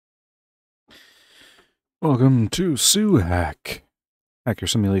Welcome to SuHack. Hacker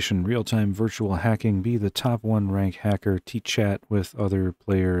simulation, real-time virtual hacking. Be the top one rank hacker. Tchat with other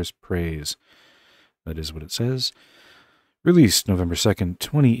players. Praise. That is what it says. Released November 2nd,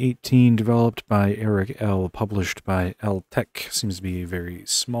 2018. Developed by Eric L. Published by L Tech. Seems to be a very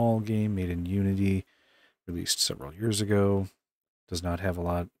small game made in Unity. Released several years ago. Does not have a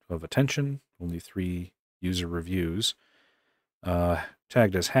lot of attention. Only 3 user reviews.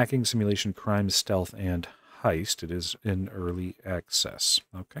 Tagged as hacking, simulation, crime, stealth, and heist. It is in early access.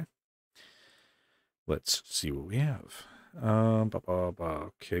 Okay. Let's see what we have.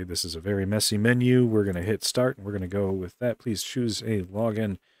 Okay, this is a very messy menu. We're going to hit start, and we're going to go with that. Please choose a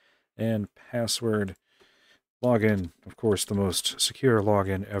login and password. Login, of course, the most secure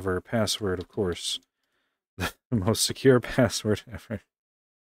login ever. Password, of course, the most secure password ever.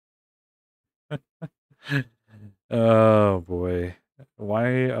 Oh, boy.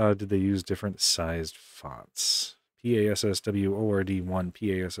 Why did they use different sized fonts? PASSWORD1,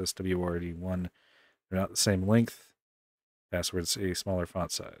 PASSWORD1. They're not the same length. Password's a smaller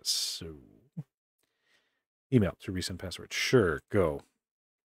font size. So, email to recent password. Sure, go.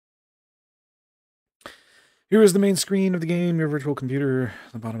 Here is the main screen of the game, your virtual computer.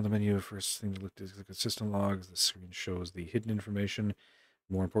 The bottom of the menu, first thing to look at system logs. The screen shows the hidden information.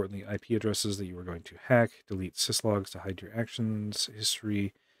 More importantly, IP addresses that you are going to hack. Delete syslogs to hide your actions,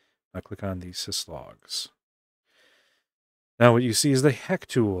 history. Click on the syslogs. Now what you see is the hack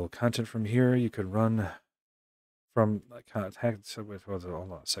tool. Content from here you could run from hack. Hold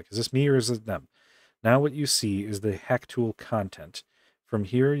on a sec. Is this me or is it them? Now what you see is the hack tool content. From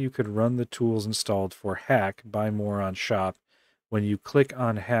here you could run the tools installed for hack, buy more on shop. When you click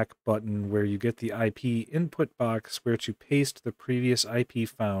on hack button where you get the IP input box where to paste the previous IP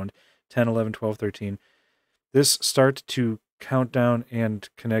found, 10, 11, 12, 13. This start to count down and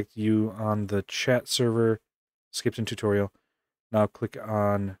connect you on the chat server. Skipped in tutorial. Now click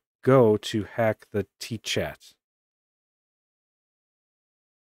on go to hack the Tchat.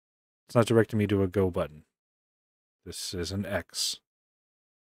 It's not directing me to a go button. This is an X.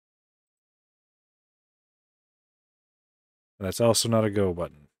 And that's also not a go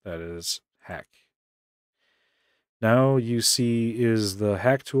button. That is hack. Now you see is the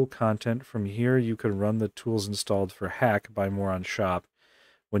hack tool content. From here, you can run the tools installed for hack, buy more on shop.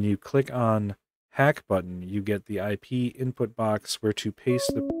 When you click on hack button, you get the IP input box where to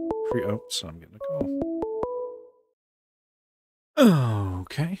paste the so I'm getting a call.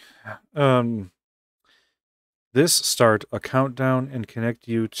 Okay. This start a countdown and connect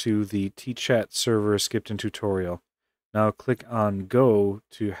you to the Tchat server skipped in tutorial. Now click on go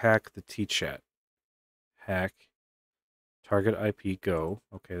to hack the Tchat. Hack. Target IP go.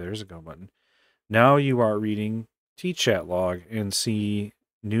 Okay, there's a go button. Now you are reading Tchat log and see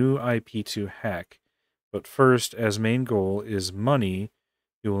new IP to hack. But first, as main goal is money,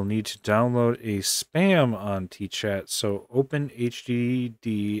 you will need to download a spam on Tchat. So open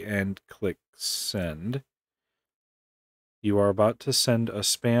HDD and click send. You are about to send a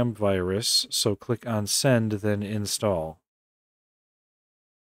spam virus, so click on send, then install.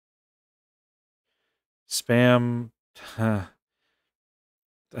 Spam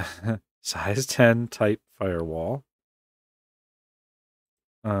size 10 type firewall.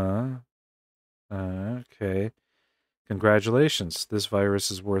 Okay. Congratulations. This virus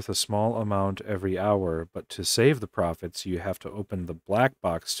is worth a small amount every hour, but to save the profits, you have to open the black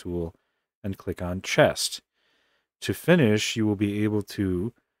box tool and click on chest. To finish, you will be able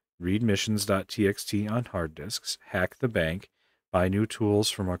to read missions.txt on hard disks, hack the bank, buy new tools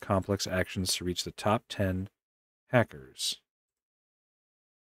for more complex actions to reach the top 10 hackers.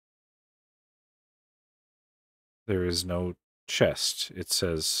 There is no chest. It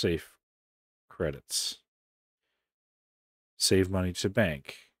says safe credits. Save money to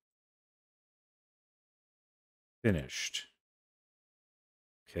bank. Finished.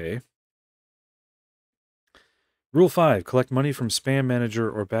 Okay. Rule 5. Collect money from spam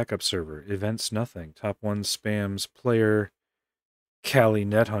manager or backup server. Events nothing. Top 1 spams player. Cali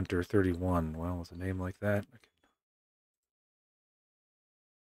Nethunter 31. Well, with a name like that, I can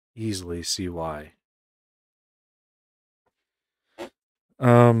easily see why.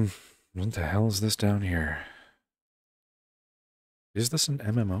 What the hell is this down here? Is this an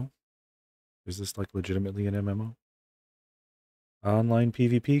MMO? Is this like legitimately an MMO? Online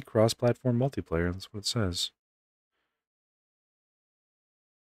PvP, cross-platform multiplayer. That's what it says.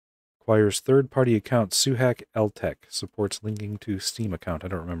 Acquires third-party account. Suhack LTech supports linking to Steam account. I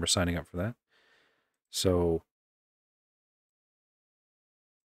don't remember signing up for that. So,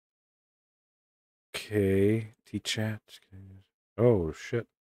 okay, Tchat. Oh shit.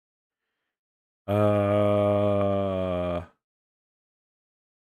 Uh,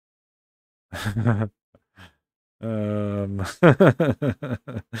 um,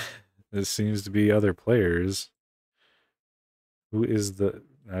 this seems to be other players. Who is the?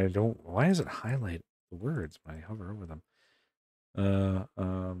 I don't. Why does it highlight the words when I hover over them? Uh,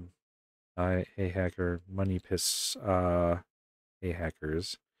 um, a hacker, money piss. A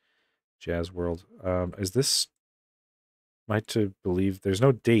hackers, Jazz World. Is this? Am I to believe there's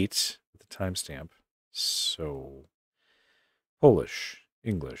no date with the timestamp? So Polish,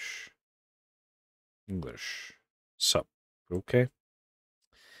 English, sup. Okay,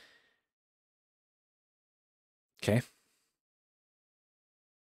 okay.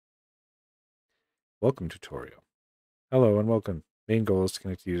 Welcome tutorial. Hello and welcome. Main goal is to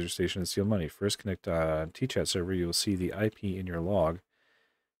connect to user station and steal money. First, connect on Tchat server. You will see the IP in your log.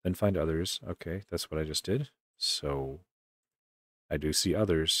 Then find others. Okay, that's what I just did. So I do see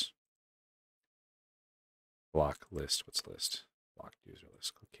others. Block list. What's list? Block user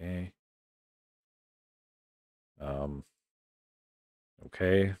list. Okay. Um.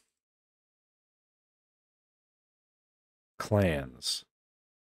 Okay. Clans.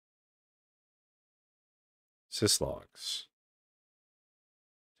 Syslogs.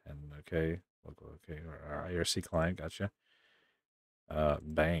 10. Okay. Local. Okay. IRC client. Gotcha.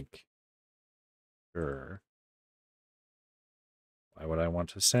 Bank. Sure. Why would I want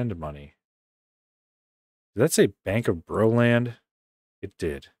to send money? Did that say Bank of Broland? It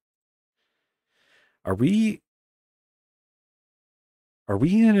did. Are we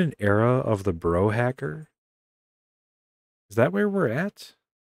in an era of the bro hacker? Is that where we're at?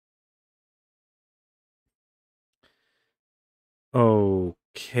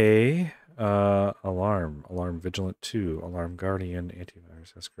 Okay. Alarm Vigilant 2, Alarm Guardian,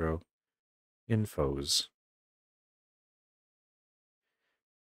 Antivirus Escrow, Infos.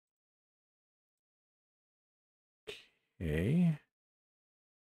 Okay.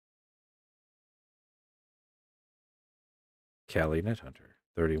 Kali NetHunter,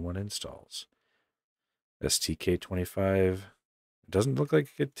 31 installs. STK25. It doesn't look like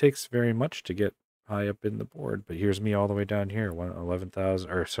it takes very much to get high up in the board, but here's me all the way down here,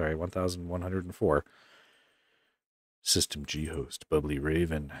 11,104. System G host, Bubbly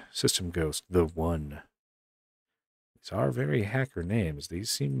Raven, System Ghost, The One. These are very hacker names. These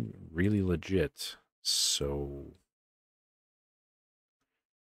seem really legit. So,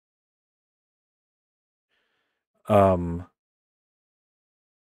 um,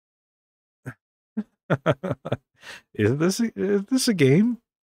 is this a game?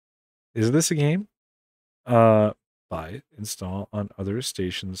 Is this a game? Uh, Buy it, install on other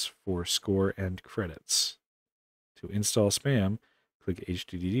stations for score and credits. To install spam, click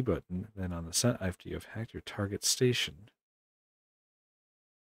HTTP button, then on the sent after you have hacked your target station.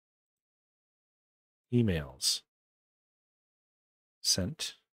 Emails.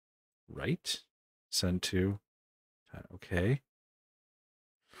 Sent. Right? Send to. Okay.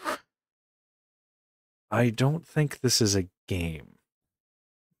 I don't think this is a game.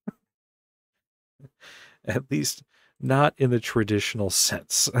 At least not in the traditional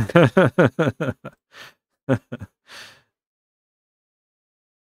sense.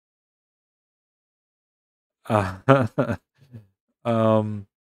 uh, um,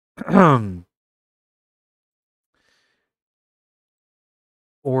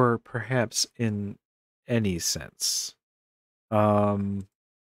 or perhaps in any sense. Um,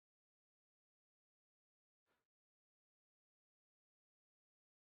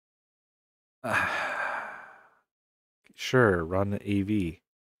 sure, run AV.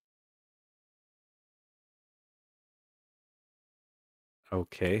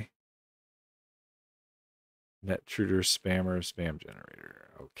 Okay. NetTruder spammer spam generator.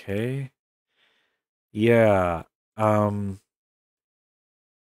 Okay. Yeah. Um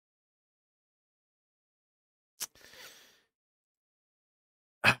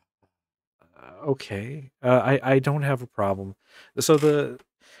okay. I don't have a problem. So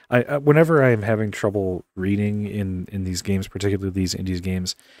whenever I'm having trouble reading in these games, particularly these indies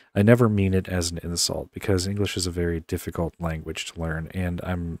games, I never mean it as an insult because English is a very difficult language to learn, and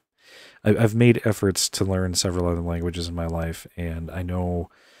I've made efforts to learn several other languages in my life, and I know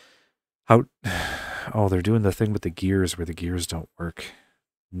how. Oh, they're doing the thing with the gears where the gears don't work.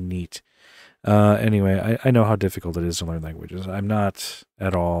 Neat. Anyway, I know how difficult it is to learn languages. I'm not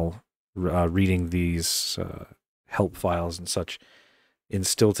at all reading these help files and such in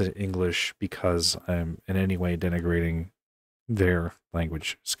stilted English because I'm in any way denigrating their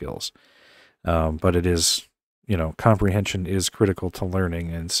language skills. But it is, comprehension is critical to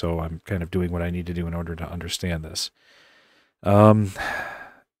learning, and so I'm kind of doing what I need to do in order to understand this. Um,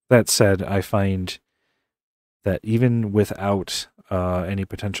 That said, I find that even without any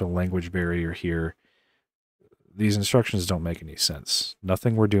potential language barrier here, these instructions don't make any sense.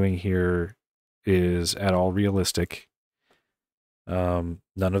 Nothing we're doing here is at all realistic. None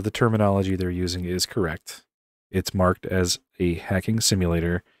of the terminology they're using is correct. It's marked as a hacking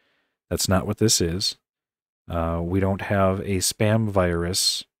simulator. That's not what this is. We don't have a spam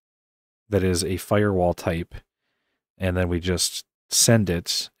virus that is a firewall type, and then we just send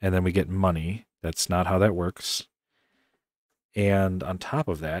it, and then we get money. That's not how that works. And on top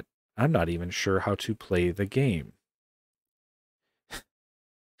of that, I'm not even sure how to play the game.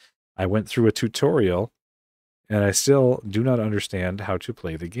 I went through a tutorial, and I still do not understand how to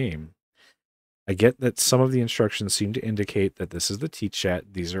play the game. I get that some of the instructions seem to indicate that this is the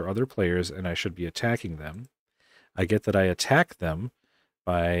Tchat, these are other players, and I should be attacking them. I get that I attack them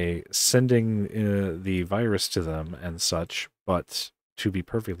by sending the virus to them and such, but to be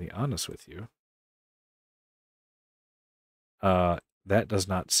perfectly honest with you, that does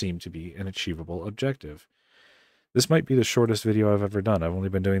not seem to be an achievable objective. This might be the shortest video I've ever done. I've only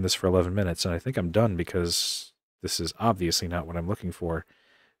been doing this for 11 minutes, and I think I'm done because this is obviously not what I'm looking for,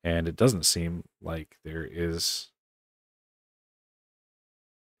 and it doesn't seem like there is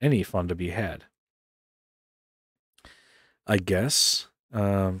any fun to be had. I guess.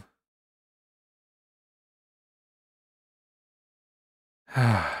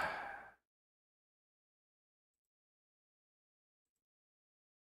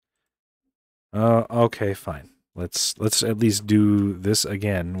 Okay, fine. Let's at least do this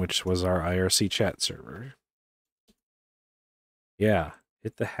again, which was our IRC chat server. Yeah,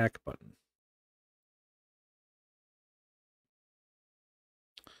 hit the hack button.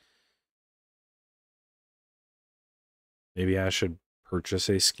 Maybe I should purchase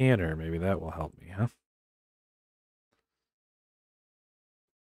a scanner. Maybe that will help me, huh?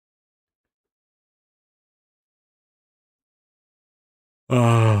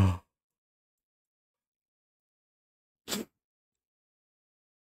 Oh.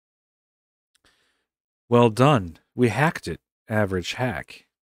 Well done. We hacked it. Average hack.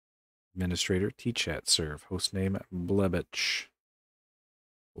 Administrator Tchat serve. Hostname Blebich.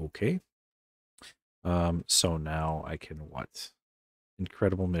 Okay. So now I can what?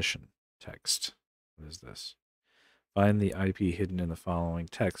 Incredible mission. Text. What is this? Find the IP hidden in the following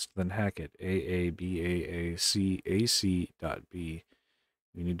text, then hack it. AABAACAC.B.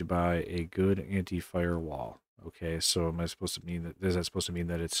 You need to buy a good anti-firewall. Okay, so am I supposed to mean that? Is that supposed to mean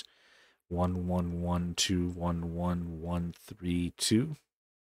that it's 111211132?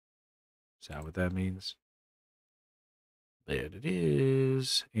 Is that what that means? There it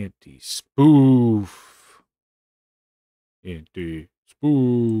is. Anti-spoof.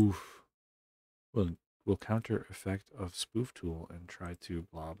 Anti-spoof. Will counter effect of spoof tool and try to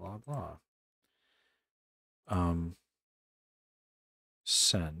blah blah blah.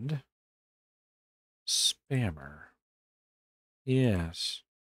 Send spammer. Yes.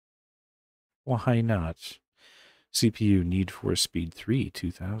 Why not? CPU Need for Speed 3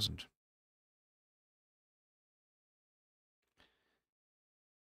 2000.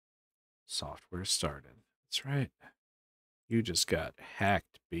 Software started. That's right. You just got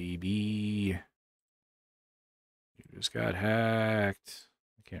hacked, baby. You just got hacked.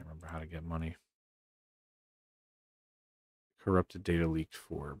 I can't remember how to get money. Corrupted data leaked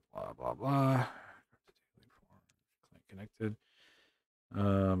for blah blah blah. Client connected.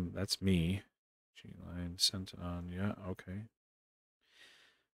 That's me. G-line sent on. Yeah, okay.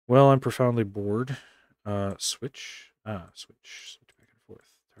 Well, I'm profoundly bored. Switch. Switch back and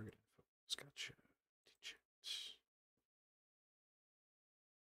forth. Target info. Gotcha.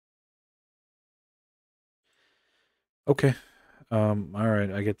 Okay. All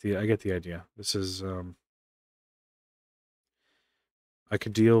right. I get the idea. This is I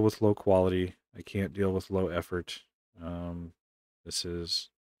could deal with low quality. I can't deal with low effort. This is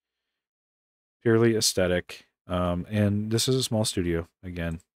purely aesthetic. And this is a small studio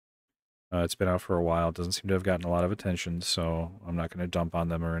again. It's been out for a while. It doesn't seem to have gotten a lot of attention, so I'm not going to dump on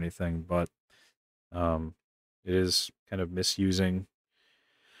them or anything, but it is kind of misusing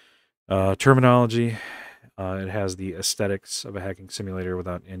terminology. It has the aesthetics of a hacking simulator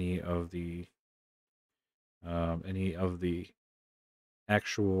without any of the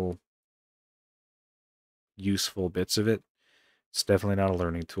actual useful bits of it. It's definitely not a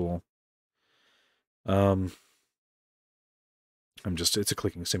learning tool. It's a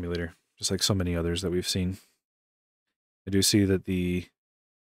clicking simulator, just like so many others that we've seen. I do see that the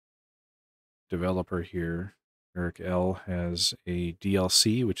developer here, Eric L, has a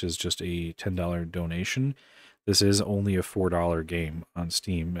DLC, which is just a $10 donation. This is only a $4 game on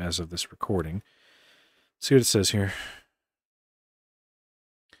Steam as of this recording. Let's see what it says here.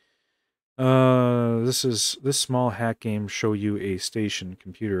 This small hack game show you a station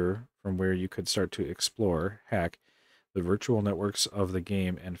computer from where you could start to explore, hack the virtual networks of the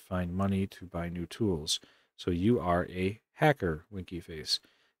game and find money to buy new tools. So you are a hacker, winky face.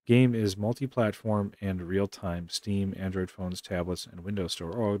 Game is multi-platform and real-time. Steam, Android phones, tablets, and Windows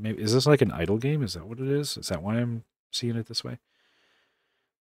Store. Oh, maybe is this like an idle game? Is that what it is? Is that why I'm seeing it this way?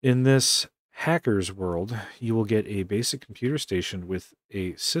 In this hacker's world, you will get a basic computer station with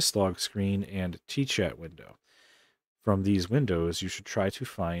a syslog screen and Tchat window. From these windows, you should try to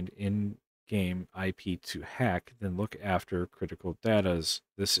find in-game IP to hack, then look after critical datas.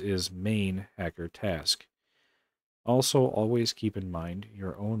 This is main hacker task. Also, always keep in mind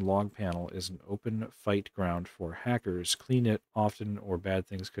your own log panel is an open fight ground for hackers. Clean it often or bad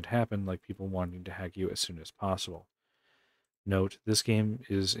things could happen, like people wanting to hack you as soon as possible. Note, this game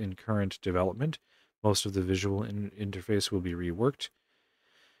is in current development. Most of the visual interface will be reworked.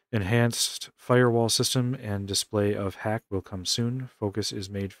 Enhanced firewall system and display of hack will come soon. Focus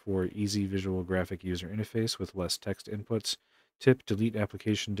is made for easy visual graphic user interface with less text inputs. Tip, delete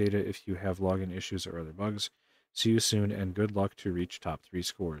application data if you have login issues or other bugs. See you soon and good luck to reach top 3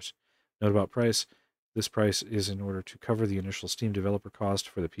 scores. Note about price. This price is in order to cover the initial Steam developer cost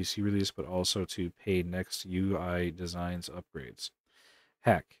for the PC release, but also to pay next UI designs upgrades.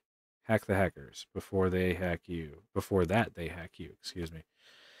 Hack. Hack the hackers before they hack you. Before that, they hack you. Excuse me.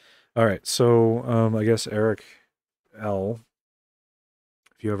 All right. So I guess Eric L.,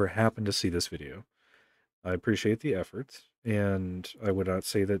 if you ever happen to see this video, I appreciate the effort. And I would not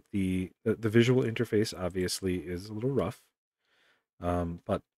say that the visual interface obviously is a little rough.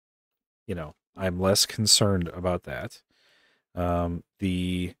 But, you know, I'm less concerned about that.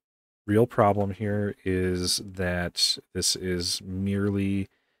 The real problem here is that this is merely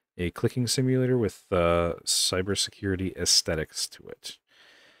a clicking simulator with cybersecurity aesthetics to it.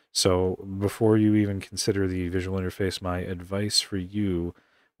 So before you even consider the visual interface, my advice for you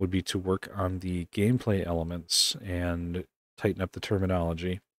would be to work on the gameplay elements and tighten up the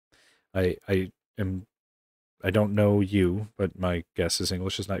terminology. I am I don't know you, but my guess is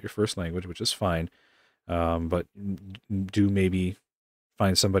English is not your first language, which is fine. But do maybe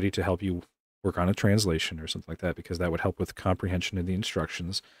find somebody to help you work on a translation or something like that, because that would help with comprehension of the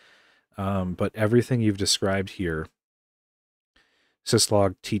instructions. But everything you've described here,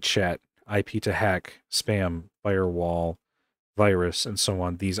 syslog, tchat, IP to hack, spam, firewall, virus, and so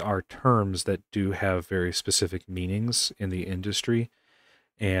on, these are terms that do have very specific meanings in the industry.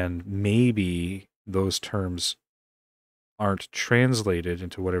 And maybe those terms aren't translated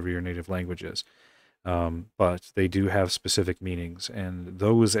into whatever your native language is. But they do have specific meanings, and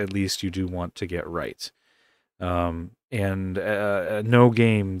those at least you do want to get right. And no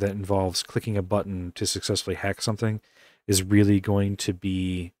game that involves clicking a button to successfully hack something is really going to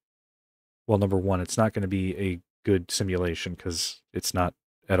be, well, number one, it's not going to be a good simulation because it's not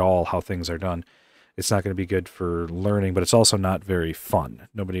at all how things are done. It's not going to be good for learning, but it's also not very fun.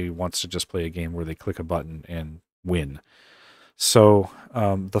 Nobody wants to just play a game where they click a button and win. So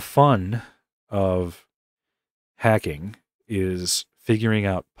the fun of hacking is figuring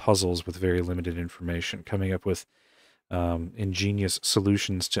out puzzles with very limited information, coming up with ingenious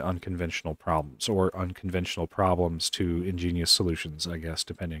solutions to unconventional problems, or unconventional problems to ingenious solutions, I guess,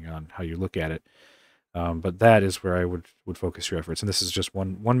 depending on how you look at it. But that is where I would focus your efforts. And this is just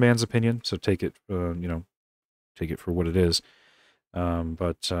one man's opinion, so take it, take it for what it is.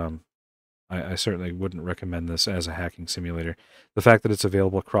 I certainly wouldn't recommend this as a hacking simulator. The fact that it's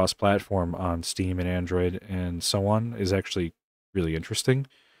available cross-platform on Steam and Android and so on is actually really interesting.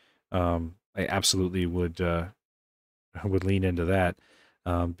 I absolutely would lean into that,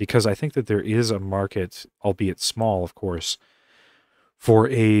 because I think that there is a market, albeit small, of course, for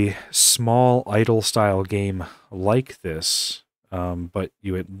a small idle-style game like this. But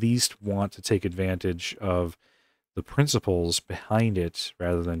you at least want to take advantage of the principles behind it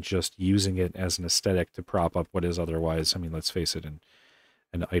rather than just using it as an aesthetic to prop up what is otherwise, I mean, let's face it,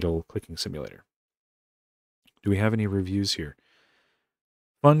 an idle clicking simulator. Do we have any reviews here?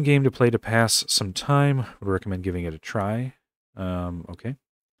 Fun game to play to pass some time. Would recommend giving it a try. Okay.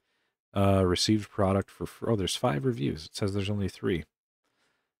 Received product for, oh, there's 5 reviews. It says there's only 3.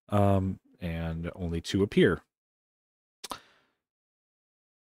 And only 2 appear.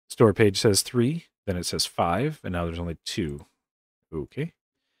 Store page says 3. Then it says 5, and now there's only 2. Okay.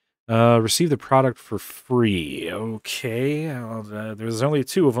 Receive the product for free. Okay. There's only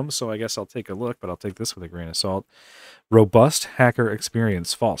 2 of them, so I guess I'll take a look, but I'll take this with a grain of salt. Robust hacker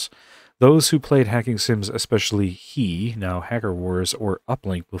experience. False. Those who played hacking sims, especially He, now Hacker Wars, or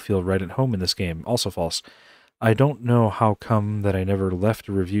Uplink, will feel right at home in this game. Also false. I don't know how come that I never left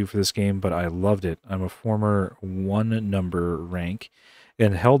a review for this game, but I loved it. I'm a former one-number rank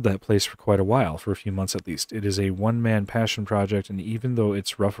and held that place for quite a while, for a few months at least. It is a one-man passion project, and even though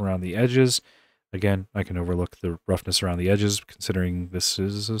it's rough around the edges, again, I can overlook the roughness around the edges, considering this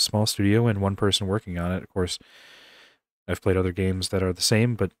is a small studio and one person working on it. Of course, I've played other games that are the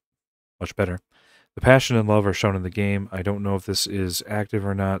same, but much better. The passion and love are shown in the game. I don't know if this is active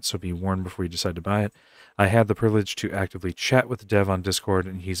or not, so be warned before you decide to buy it. I had the privilege to actively chat with the dev on Discord,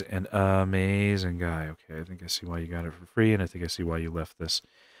 and he's an amazing guy. Okay, I think I see why you got it for free, and I think I see why you left this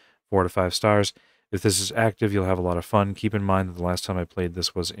 4 to 5 stars. If this is active, you'll have a lot of fun. Keep in mind that the last time I played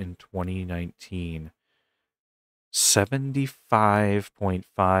this was in 2019.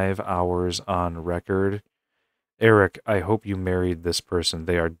 75.5 hours on record. Eric, I hope you married this person.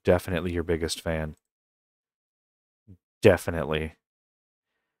 They are definitely your biggest fan. Definitely.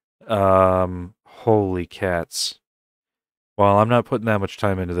 Holy cats. Well, I'm not putting that much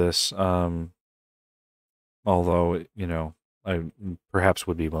time into this. Although, you know, I perhaps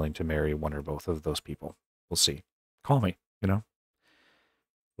would be willing to marry one or both of those people. We'll see. Call me, you know.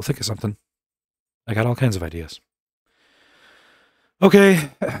 We'll think of something. I got all kinds of ideas.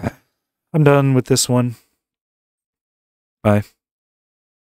 Okay. I'm done with this one. Bye.